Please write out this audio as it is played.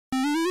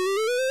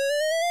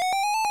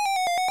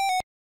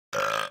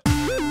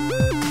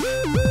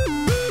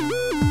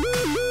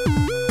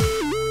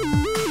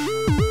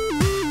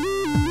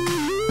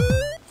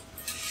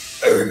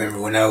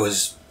How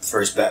was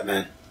first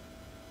Batman?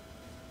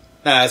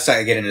 Nah, let's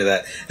not get into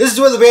that. This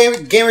is with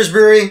the Gamers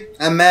Brewery.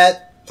 I'm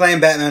Matt, playing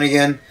Batman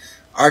again.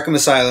 Arkham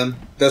Asylum.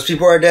 Those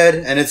people are dead,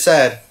 and it's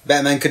sad.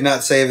 Batman could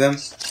not save them.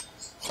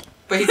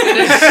 But he could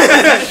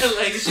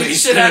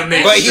have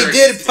like, But he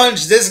did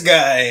punch this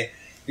guy.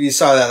 You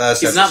saw that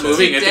last episode. He's not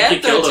moving. I think he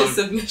killed him.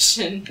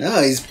 Submission.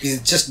 No,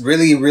 he's just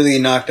really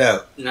knocked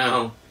out.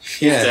 No.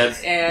 He's Yeah. dead.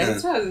 Yeah,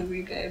 he's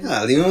probably dead.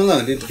 No, leave him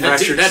alone, dude. That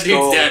dude's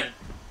dead.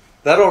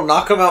 That'll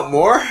knock him out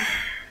more?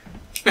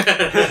 No.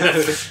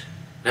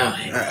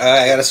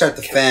 I gotta start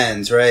the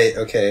fans, right?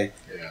 Okay.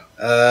 Yeah.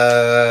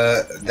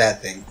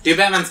 That thing. Do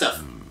Batman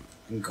stuff.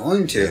 I'm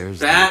going to.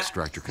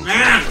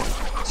 Batman!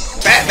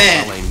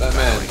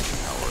 Batman!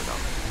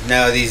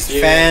 No, these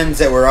fans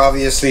that were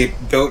obviously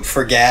built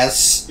for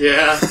gas.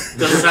 Yeah,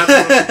 this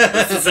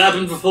has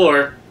happened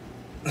before.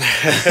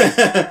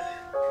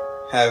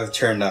 Have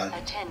turned on.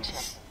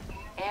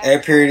 Air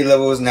purity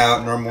level is now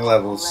at normal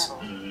levels.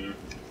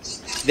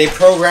 They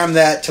programmed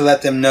that to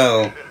let them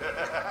know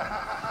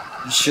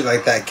shit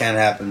like that can't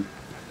happen.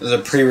 Those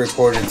are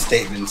pre-recorded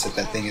statements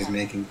that thing is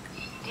making.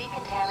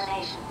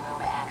 Decontamination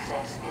room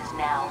access is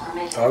now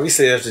permitted.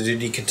 Obviously, they have to do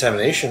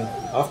decontamination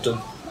often.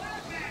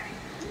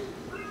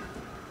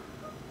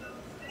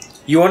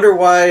 You wonder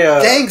why.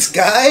 Thanks,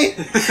 guy!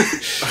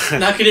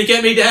 Not gonna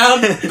get me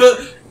down,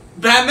 but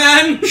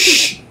Batman?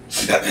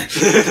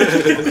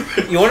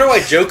 You wonder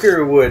why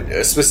Joker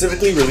would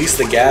specifically release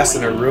the gas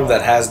in a room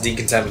that has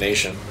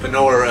decontamination. But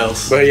nowhere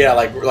else. But yeah,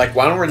 like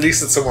why don't we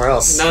release it somewhere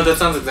else? No, that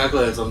sounds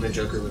exactly like something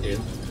Joker would do.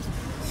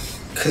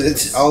 Cause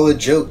it's all a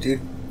joke,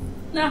 dude.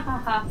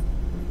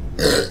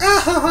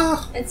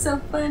 It's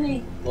so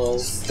funny. Well,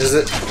 is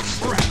it?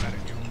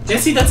 Yeah,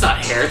 see, that's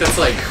not hair. That's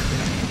like...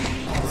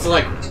 It's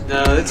like...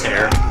 No, it's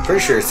hair. Pretty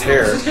sure it's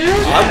hair. Yeah.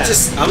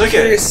 I'm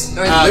curious.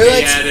 Or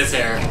Okay, yeah, it is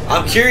hair.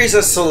 I'm curious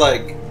as to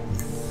like,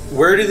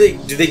 where do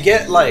they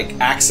get like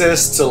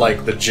access to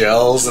like the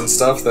gels and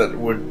stuff that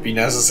would be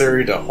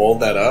necessary to hold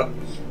that up?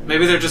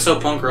 Maybe they're just so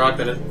punk rock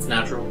that it's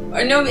natural.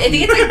 Or no, I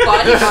think it's like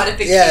body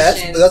modification.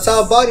 Yeah, that's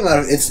all body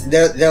model.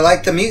 They're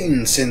like the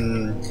mutants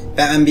in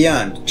Batman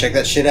Beyond. Check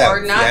that shit out. Or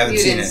if you not haven't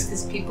seen mutants, it.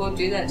 because people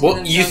do that to Well,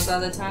 themselves all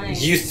the time.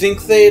 You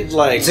think they'd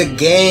like? It's a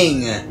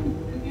gang.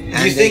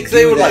 You think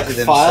they would like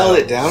file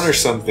it down or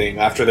something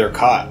after they're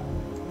caught?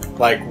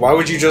 Like, why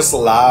would you just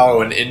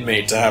allow an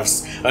inmate to have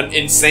an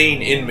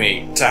insane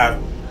inmate to have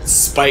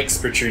spikes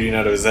protruding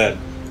out of his head?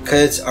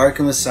 Because it's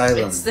Arkham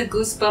Asylum. It's the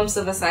goosebumps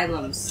of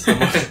asylums.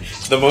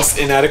 The most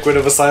inadequate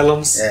of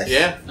asylums. Yes.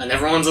 Yeah, and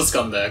everyone's a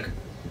scumbag.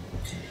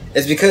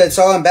 It's because it's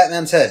all in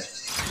Batman's head.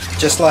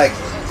 Just like...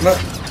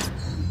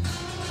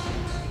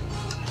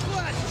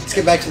 Let's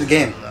get back to the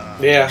game.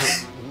 Yeah.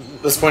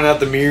 Let's point out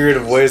the myriad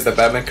of ways that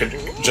Batman could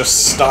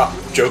just stop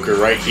Joker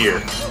right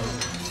here.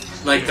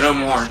 Like, throw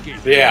more.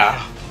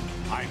 Yeah.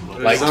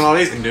 Like, that's not all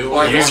he can do.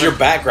 Or Use your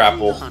bat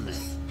grapple.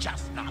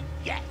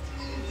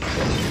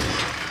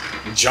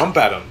 Jump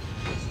at him.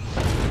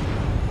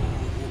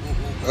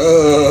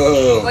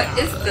 Oh. What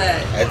is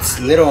that? That's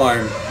Little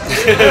Arm. Oh,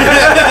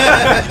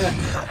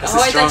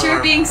 I thought you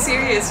were being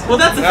serious. Well,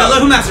 that's the fellow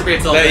who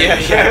masturbates all day.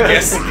 Yeah.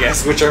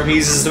 Guess which arm he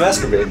uses to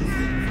masturbate.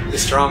 The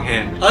strong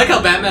hand. I like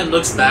how Batman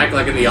looks back,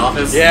 like in The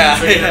Office. Yeah,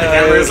 Looking at the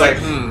camera, it's he's like,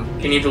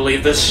 can you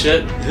believe this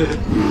shit?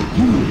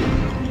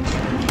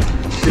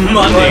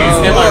 Mondays,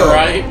 am I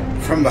right?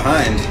 From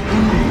behind.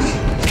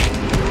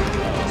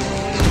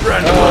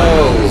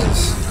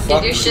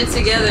 Get your shit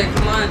together,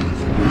 come on.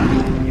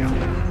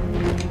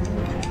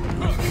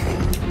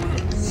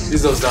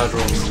 Use those dodge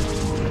rolls.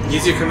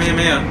 Use your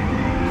Kamehameha.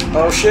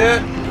 Oh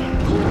shit!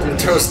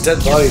 Throw his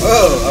dead body.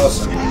 Oh,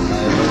 awesome.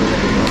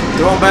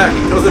 Go on back.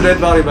 Throw the dead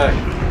body back.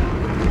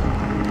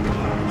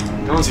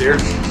 No one's here.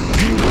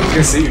 I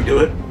can see you do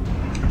it.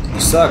 You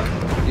suck.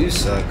 You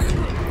suck.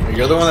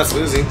 You're the one that's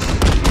losing.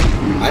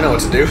 I know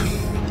what to do.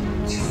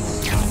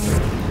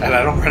 And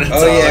I don't run into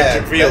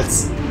electric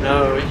fields.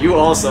 No, you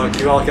all suck.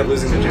 You all kept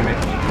losing to Jimmy.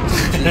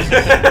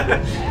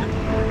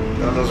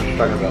 No one knows what you're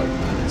talking about.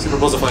 Super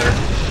Bowl's a fighter.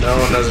 No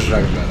one knows what you're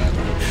talking about.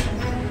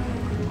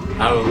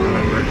 I don't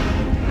remember.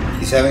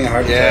 He's having a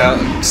heart attack.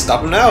 Yeah,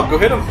 stop him now. Go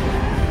hit him.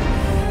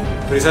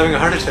 But he's having a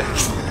heart attack.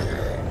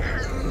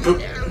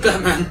 Boop.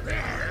 Batman.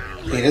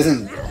 He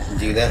doesn't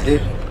do that,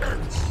 dude.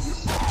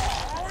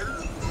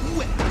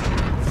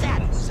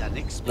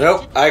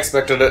 Nope, I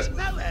expected it.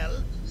 Well,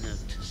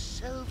 note to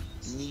self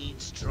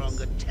needs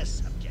stronger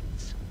test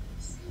subjects.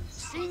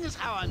 Seeing as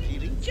how I'm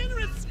feeling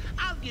generous,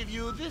 I'll give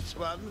you this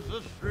one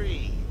for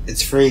free.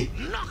 It's free.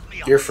 Knock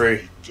me You're off,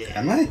 free. dead.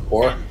 Am I?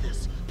 Or. End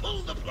this.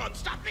 Pull the plug.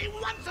 Stop me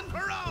once and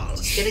for all.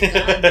 Get it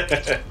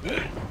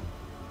done.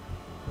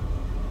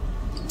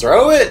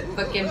 Throw it!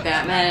 Fucking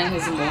Batman and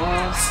his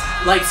morals.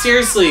 Like,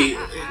 seriously,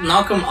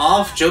 knock him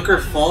off, Joker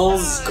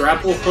falls,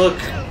 grapple hook,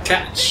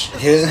 catch.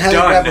 He doesn't have the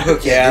grapple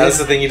hook yet. Yeah, dude. that's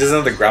the thing. He doesn't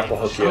have the grapple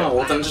hook yet. Oh,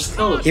 well then just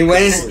kill it. He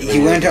went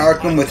into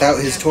Arkham without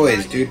his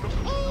toys, dude.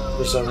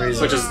 For some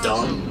reason. Which is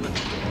dumb.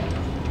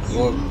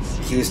 Well,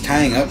 he was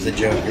tying up the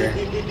Joker.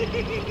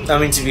 I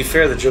mean, to be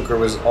fair, the Joker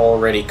was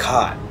already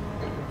caught.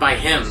 By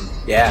him.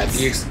 Yeah,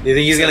 do you think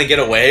he's gonna get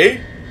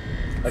away?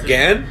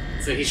 Again?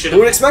 So he should Who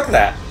would have expect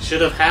that?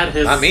 had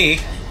his. Not me.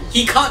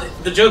 He caught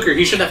the Joker.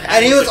 He should have had.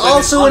 And he his was equipment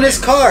also on in his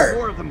him. car.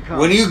 Four of them come.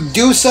 When you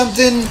do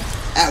something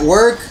at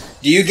work,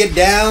 do you get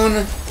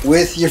down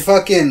with your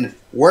fucking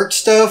work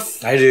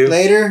stuff I do.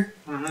 later?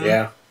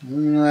 Yeah. I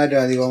don't.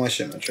 I leave all my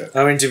shit in my truck.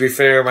 I mean, to be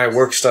fair, my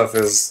work stuff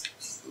is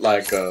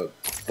like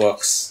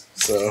books,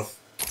 so.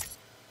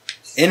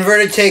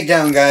 Inverted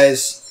takedown,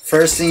 guys.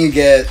 First thing you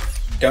get,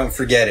 don't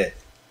forget it.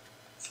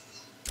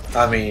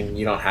 I mean,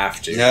 you don't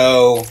have to.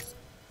 No.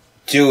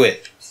 Do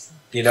it.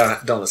 You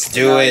don't listen.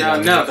 Do it.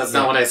 No, that's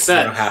not what I You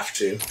said. don't have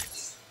to.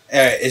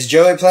 Alright, is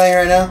Joey playing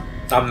right now?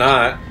 I'm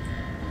not.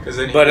 'Cause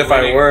then But you're if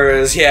I winning.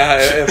 was, yeah,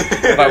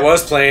 if I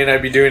was playing,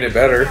 I'd be doing it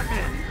better.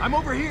 I'm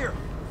over here.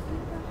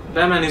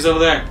 Batman, he's over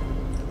there.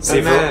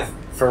 See, man.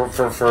 for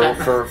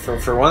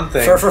one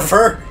thing.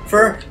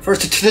 For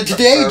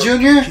today,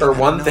 Junior. For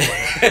one thing.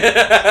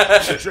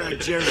 Drag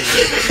Jerry.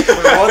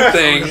 For one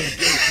thing,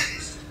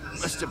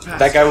 Must have passed.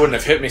 that guy wouldn't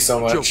have hit me so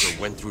much.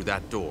 Joker went through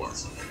that door.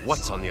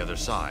 What's on the other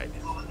side?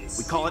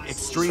 We call it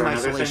extreme For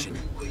another isolation.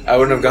 I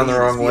wouldn't have gone the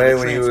wrong way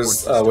when he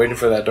was waiting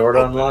for that door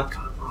to unlock.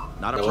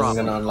 Not a That problem. wasn't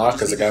going to unlock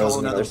because the guy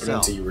wasn't going to open it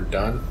until you were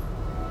done.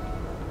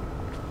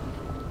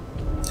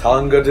 How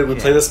long ago did we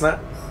play this map?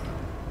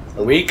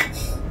 A week?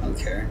 I don't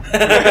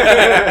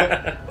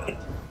care.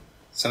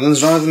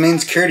 Something's wrong with the main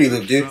security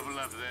loop, dude.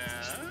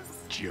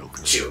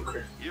 Joker.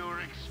 Joker. You're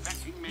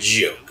expecting me.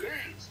 Joker.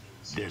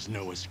 There's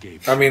no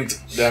escape. I mean,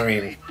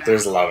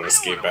 there's a lot of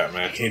escape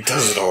Batman. He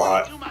does it a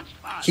lot.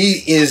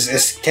 He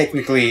is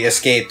technically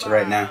escaped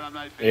right now.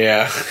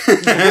 Yeah.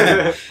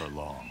 For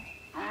long.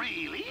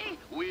 Really?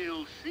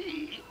 We'll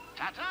see.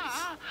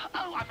 Ta-ta!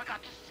 Oh, I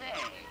forgot to say.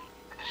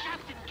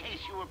 Just in case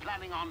you were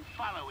planning on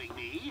following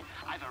me,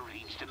 I've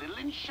arranged a little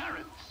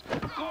insurance.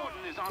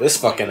 Gordon is on This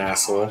his way fucking to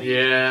asshole. follow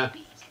Yeah.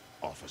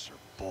 Officer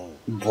Bold.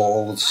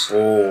 Balls.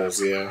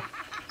 Bulls, yeah.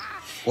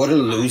 What a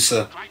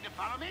loser. Trying to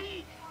follow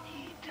me?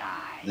 He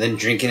died. Then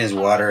drinking his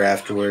water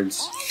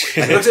afterwards.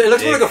 It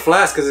looks more like a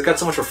flask because it's got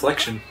so much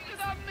reflection.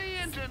 On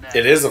the internet.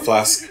 It is a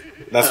flask.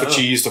 That's what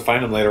you used to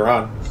find him later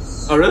on.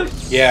 Oh, really?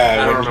 Yeah,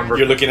 I don't when remember.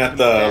 you're looking at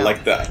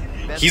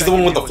he's the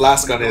one with the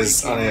flask on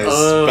his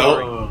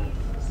belt,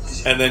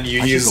 and then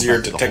you use your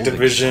detective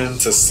vision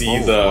to see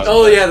the.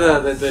 Oh, yeah,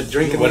 the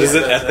drink. What is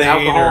it, the ethane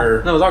alcohol?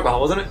 or- No, it was alcohol,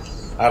 wasn't it?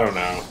 I don't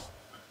know.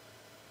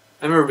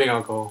 I remember being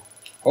alcohol.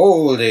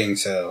 Holding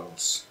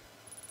cells.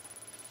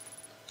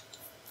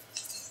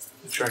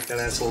 Track that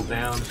asshole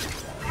down.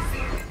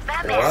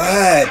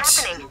 What?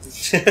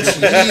 He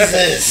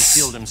Jesus.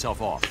 sealed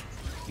himself off.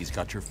 He's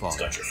got your father.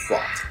 Got your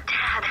fault.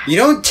 You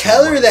don't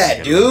tell her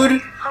that,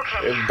 dude.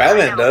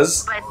 Batman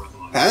does.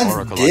 That's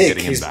Oracle, I'm dick.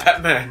 getting him He's back.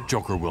 Batman.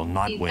 Joker will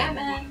not win.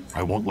 Batman.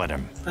 I won't let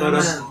him.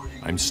 But,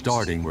 I'm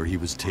starting where he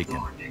was taken.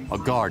 A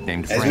guard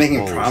named He's Frank making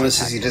Bowles promises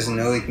attacked he him. doesn't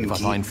know he can If I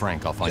keep. find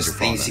Frank, I'll find Just your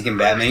thinks he father. can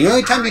Batman. You know how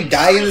many times you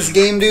die in this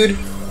game, dude?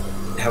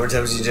 How many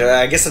times you do?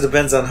 I guess it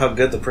depends on how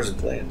good the person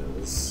playing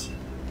is.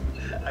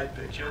 I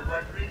bet you're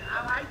wondering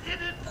how I did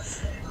it.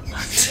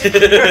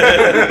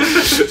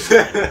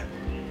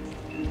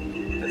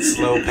 that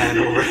slow pan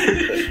over.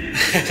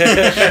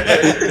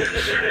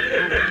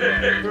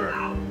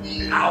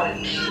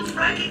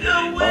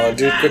 Oh,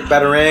 dude, quick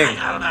batarang.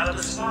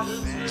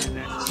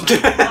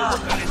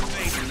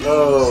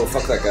 Oh,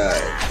 fuck that guy.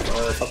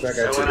 Oh, fuck that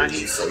guy too.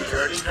 He's so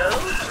good.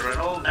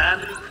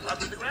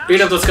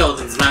 Beat up those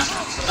skeletons, Matt.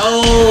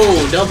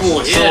 Oh, double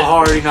hit. So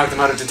hard he knocked him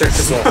out of detective.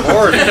 So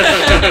Hard.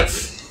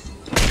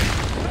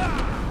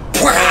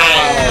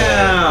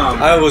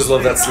 Damn. I always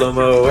love that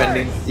slow-mo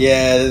ending.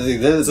 Yeah,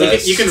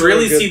 You can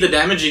really see the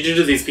damage you do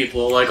to these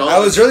people. Like, all I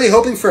was really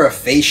hoping for a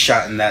face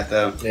shot in that,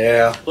 though.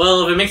 Yeah.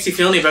 well, if it makes you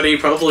feel any better, you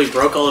probably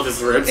broke all of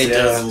his ribs into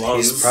his Yeah,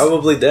 lungs. he's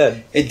probably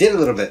dead. It did a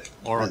little bit.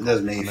 Oracle, That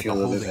does make I'm you at feel a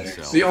the little bit holding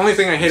better. cell. the only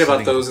thing I hate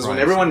about those is when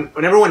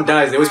everyone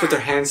dies, they always put their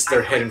hands to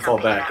their head and fall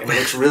back, and it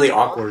looks really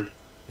awkward.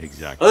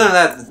 Exactly. Other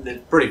than that,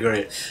 it's pretty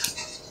great.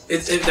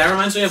 That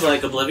reminds me of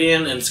like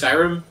Oblivion and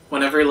Skyrim.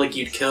 Whenever like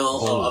you'd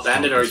kill a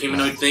bandit or a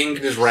humanoid thing,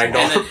 Just ragdoll.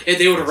 and then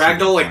they would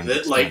ragdoll like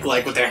this, like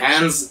with their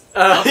hands.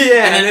 up,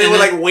 Yeah, and they would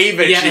like wave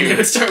at yeah, and they you.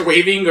 would start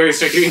waving or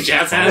start doing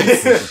jazz hands.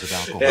 Traces of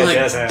alcohol. Yeah, Like,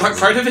 jazz hands.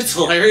 part of it's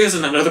hilarious,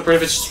 and another part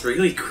of it's just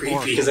really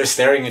creepy. Because they're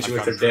staring at you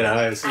with their dead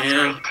eyes.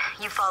 Yeah.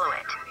 You follow it.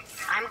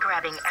 I'm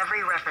grabbing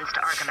every reference to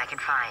Arkham I can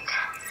find.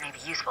 Maybe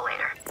useful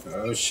later.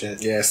 Oh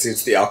shit. Yeah, see,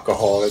 it's the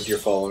alcohol that you're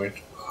following.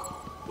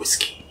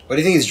 Whiskey. What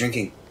do you think he's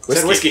drinking?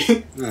 Said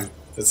whiskey.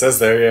 It says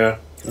there, yeah.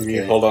 Okay.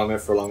 You hold on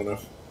it for long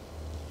enough.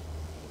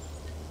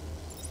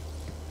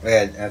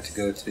 Wait, I have to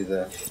go to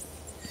the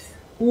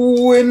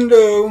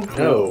window.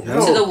 No.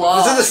 To the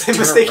wall. This is the same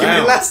Turn mistake you made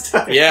around. last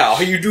time. Yeah,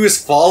 all you do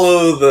is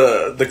follow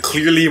the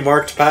clearly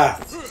marked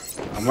path.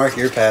 I'll mark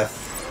your path.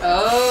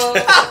 Oh.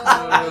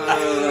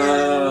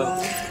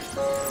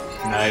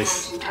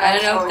 Nice. I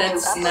don't know if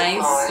that's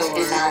nice or.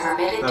 Is now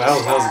permitted No,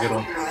 that was a good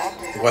one.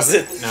 Was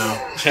it? No.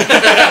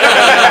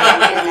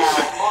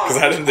 Because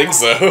I didn't think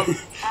so.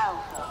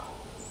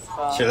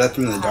 Should've left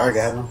him in the dark, I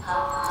had him.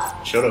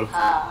 Should've.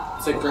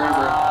 It's like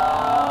Grimber.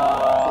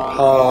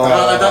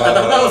 I thought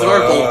that was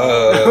Oracle.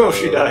 Oh,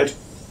 she died.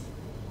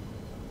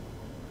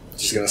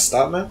 She's gonna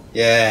stop now?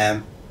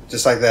 Yeah,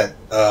 just like that.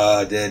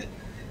 Did.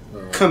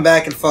 Come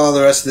back and follow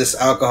the rest of this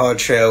alcohol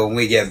trail when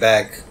we get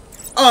back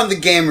on the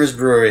Gamers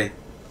Brewery.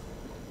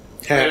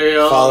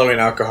 Following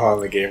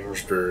alcohol in the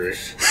Gamers Brewery.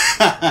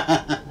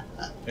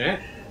 Yeah.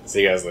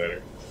 See you guys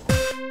later.